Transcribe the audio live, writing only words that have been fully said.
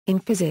In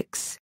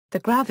physics, the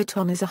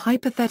graviton is a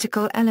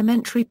hypothetical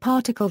elementary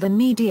particle that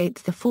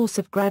mediates the force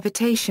of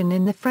gravitation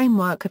in the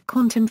framework of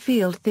quantum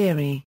field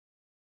theory.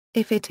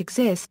 If it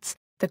exists,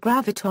 the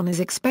graviton is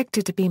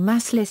expected to be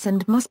massless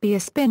and must be a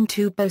spin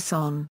 2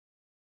 boson.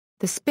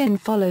 The spin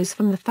follows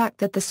from the fact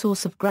that the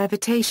source of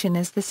gravitation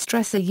is the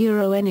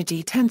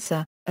stress-energy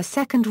tensor, a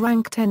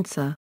second-rank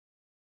tensor.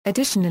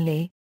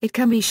 Additionally, it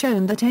can be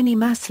shown that any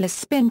massless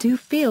spin 2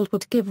 field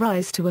would give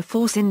rise to a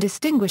force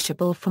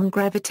indistinguishable from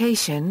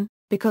gravitation,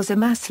 because a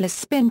massless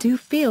spin 2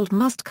 field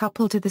must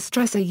couple to the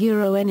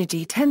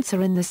stress-energy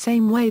tensor in the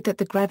same way that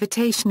the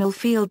gravitational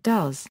field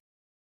does.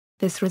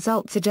 This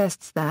result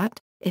suggests that,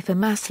 if a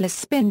massless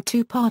spin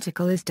 2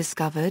 particle is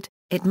discovered,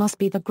 it must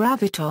be the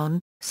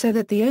graviton, so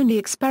that the only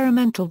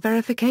experimental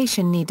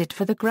verification needed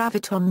for the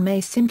graviton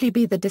may simply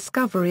be the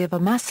discovery of a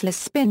massless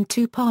spin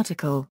 2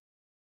 particle.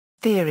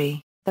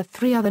 Theory: the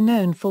three other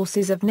known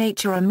forces of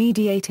nature are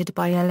mediated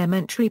by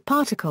elementary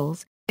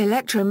particles,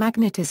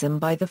 electromagnetism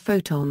by the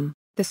photon,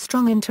 the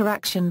strong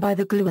interaction by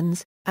the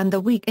gluons, and the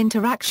weak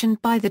interaction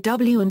by the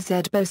W and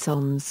Z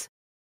bosons.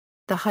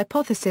 The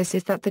hypothesis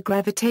is that the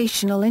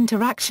gravitational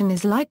interaction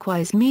is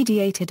likewise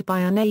mediated by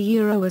an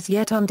as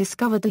yet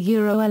undiscovered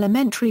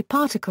elementary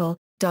particle,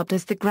 dubbed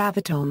as the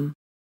graviton.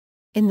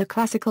 In the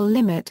classical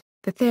limit,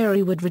 the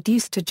theory would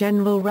reduce to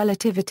general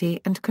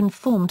relativity and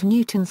conform to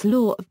Newton's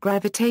law of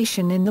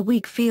gravitation in the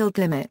weak field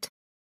limit.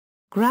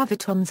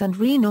 Gravitons and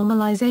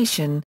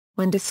renormalization: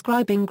 when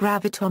describing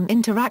graviton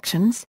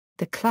interactions,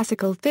 the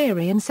classical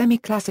theory and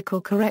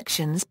semi-classical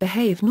corrections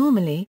behave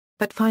normally,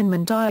 but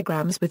Feynman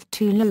diagrams with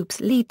two loops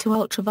lead to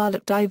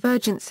ultraviolet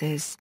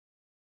divergences.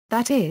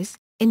 That is,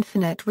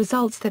 infinite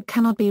results that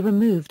cannot be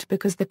removed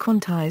because the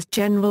quantized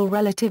general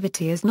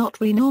relativity is not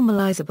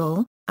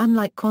renormalizable,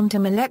 unlike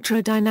quantum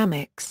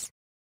electrodynamics.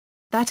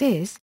 That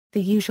is,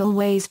 the usual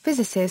ways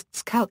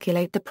physicists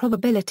calculate the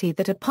probability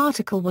that a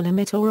particle will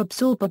emit or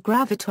absorb a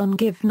graviton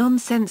give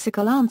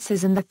nonsensical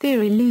answers and the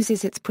theory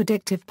loses its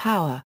predictive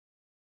power.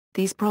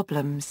 These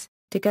problems,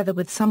 together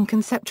with some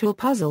conceptual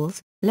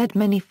puzzles, led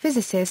many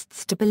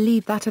physicists to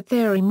believe that a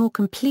theory more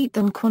complete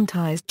than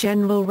quantized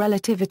general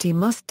relativity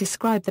must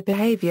describe the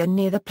behavior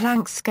near the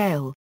Planck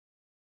scale.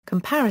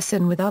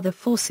 Comparison with other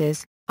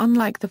forces: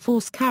 unlike the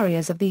force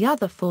carriers of the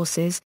other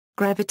forces,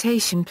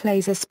 gravitation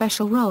plays a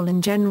special role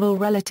in general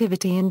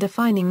relativity in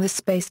defining the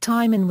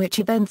space-time in which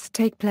events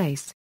take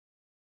place.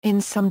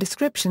 In some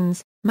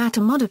descriptions,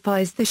 matter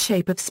modifies the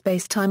shape of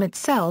space-time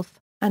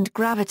itself, and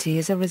gravity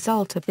is a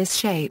result of this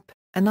shape,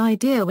 an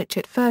idea which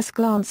at first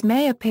glance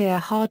may appear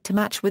hard to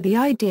match with the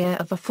idea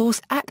of a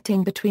force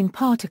acting between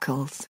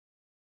particles.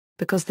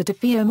 Because the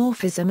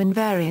diffeomorphism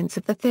invariance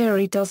of the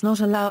theory does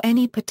not allow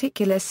any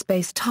particular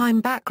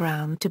space-time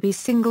background to be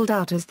singled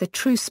out as the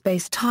true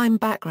space-time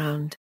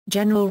background,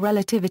 general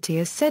relativity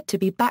is said to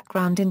be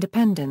background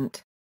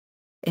independent.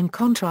 In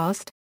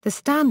contrast, the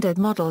Standard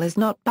Model is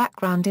not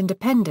background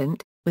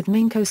independent, with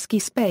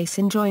Minkowski space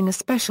enjoying a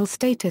special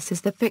status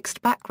as the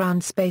fixed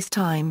background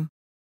space-time.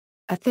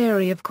 A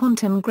theory of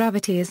quantum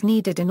gravity is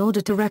needed in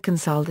order to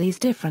reconcile these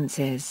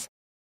differences.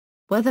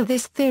 Whether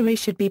this theory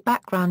should be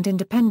background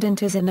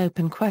independent is an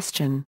open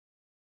question.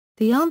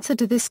 The answer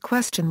to this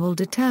question will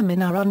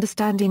determine our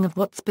understanding of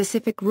what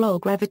specific role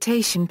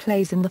gravitation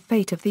plays in the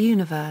fate of the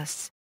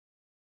universe.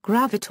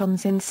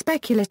 Gravitons in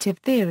speculative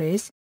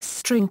theories: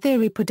 string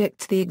theory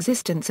predicts the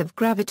existence of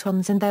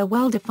gravitons and their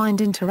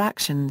well-defined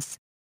interactions.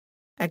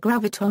 A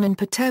graviton in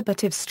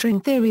perturbative string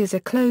theory is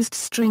a closed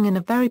string in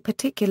a very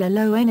particular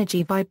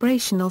low-energy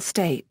vibrational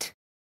state.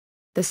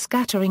 The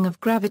scattering of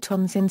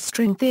gravitons in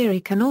string theory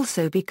can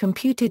also be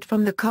computed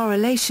from the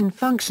correlation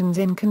functions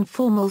in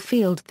conformal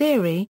field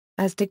theory,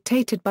 as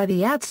dictated by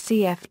the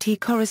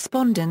ADS-CFT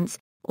correspondence,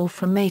 or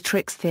from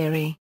matrix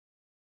theory.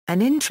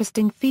 An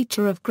interesting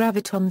feature of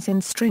gravitons in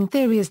string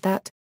theory is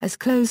that, as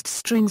closed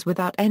strings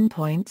without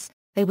endpoints,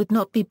 they would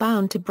not be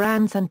bound to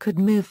bands and could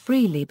move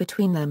freely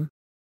between them.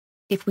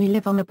 If we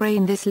live on a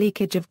brane, this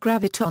leakage of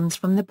gravitons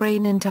from the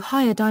brane into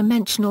higher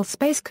dimensional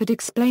space could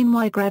explain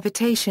why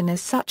gravitation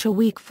is such a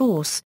weak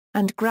force,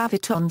 and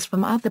gravitons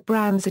from other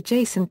branes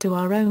adjacent to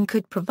our own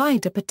could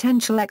provide a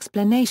potential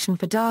explanation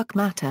for dark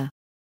matter.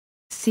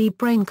 See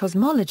brane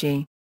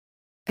cosmology.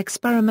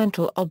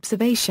 Experimental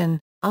observation: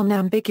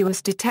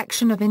 unambiguous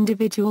detection of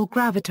individual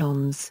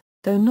gravitons,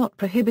 though not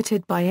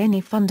prohibited by any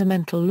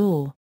fundamental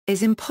law,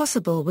 is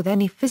impossible with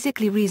any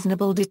physically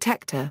reasonable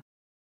detector.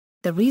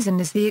 The reason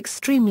is the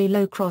extremely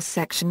low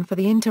cross-section for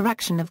the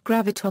interaction of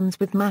gravitons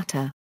with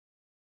matter.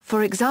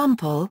 For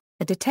example,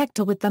 a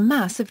detector with the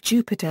mass of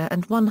Jupiter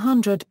and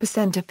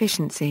 100%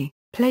 efficiency,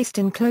 placed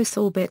in close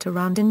orbit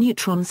around a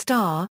neutron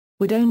star,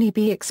 would only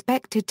be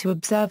expected to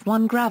observe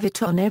one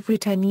graviton every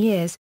 10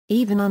 years,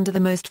 even under the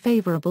most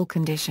favorable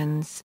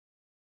conditions.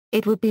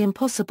 It would be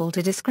impossible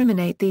to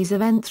discriminate these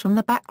events from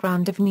the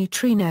background of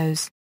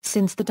neutrinos,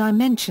 since the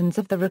dimensions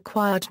of the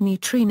required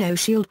neutrino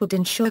shield would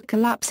ensure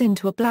collapse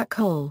into a black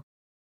hole.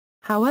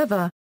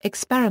 However,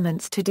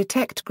 experiments to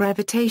detect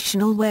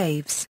gravitational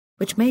waves,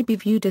 which may be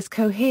viewed as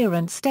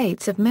coherent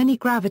states of many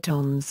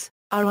gravitons,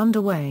 are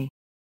underway.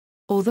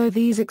 Although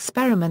these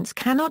experiments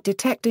cannot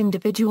detect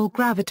individual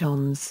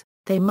gravitons,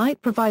 they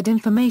might provide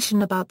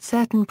information about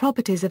certain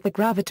properties of the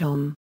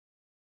graviton.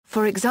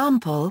 For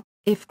example,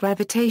 if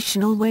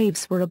gravitational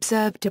waves were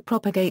observed to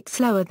propagate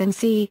slower than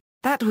c,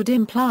 that would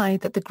imply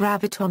that the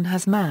graviton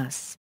has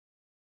mass.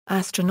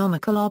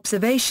 Astronomical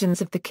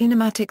observations of the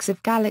kinematics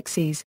of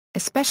galaxies,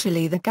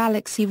 especially the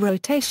galaxy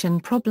rotation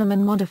problem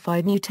and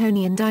modified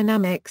Newtonian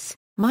dynamics,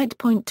 might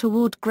point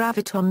toward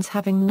gravitons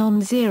having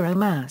non-zero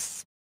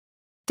mass.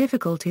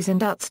 Difficulties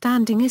and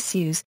outstanding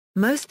issues.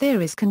 Most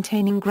theories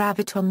containing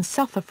gravitons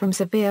suffer from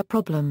severe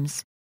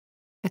problems.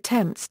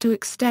 Attempts to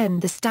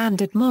extend the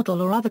Standard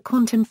Model or other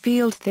quantum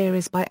field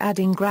theories by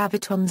adding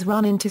gravitons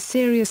run into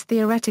serious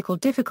theoretical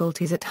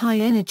difficulties at high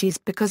energies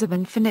because of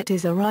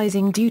infinities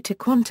arising due to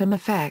quantum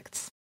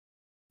effects.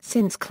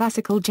 Since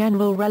classical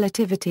general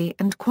relativity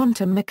and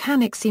quantum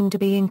mechanics seem to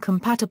be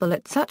incompatible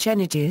at such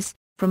energies,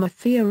 from a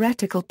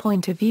theoretical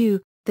point of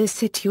view, this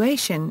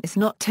situation is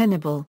not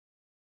tenable.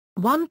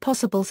 One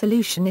possible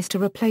solution is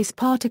to replace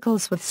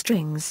particles with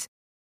strings.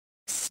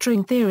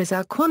 String theories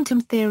are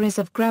quantum theories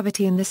of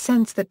gravity in the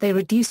sense that they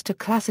reduce to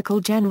classical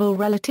general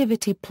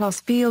relativity plus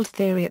field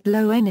theory at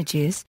low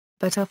energies,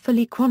 but are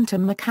fully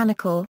quantum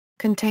mechanical,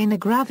 contain a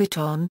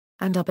graviton,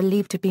 and are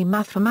believed to be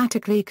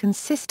mathematically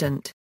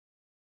consistent.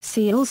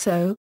 See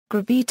also,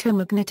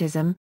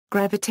 gravitomagnetism,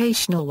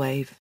 gravitational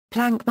wave,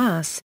 Planck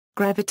mass,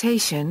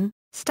 gravitation,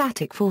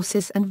 static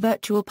forces and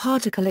virtual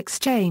particle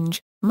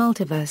exchange,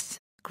 multiverse.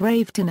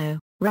 Graviton.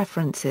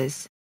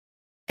 References.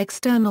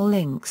 External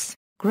links.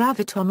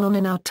 Graviton on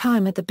In Our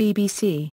Time at the BBC.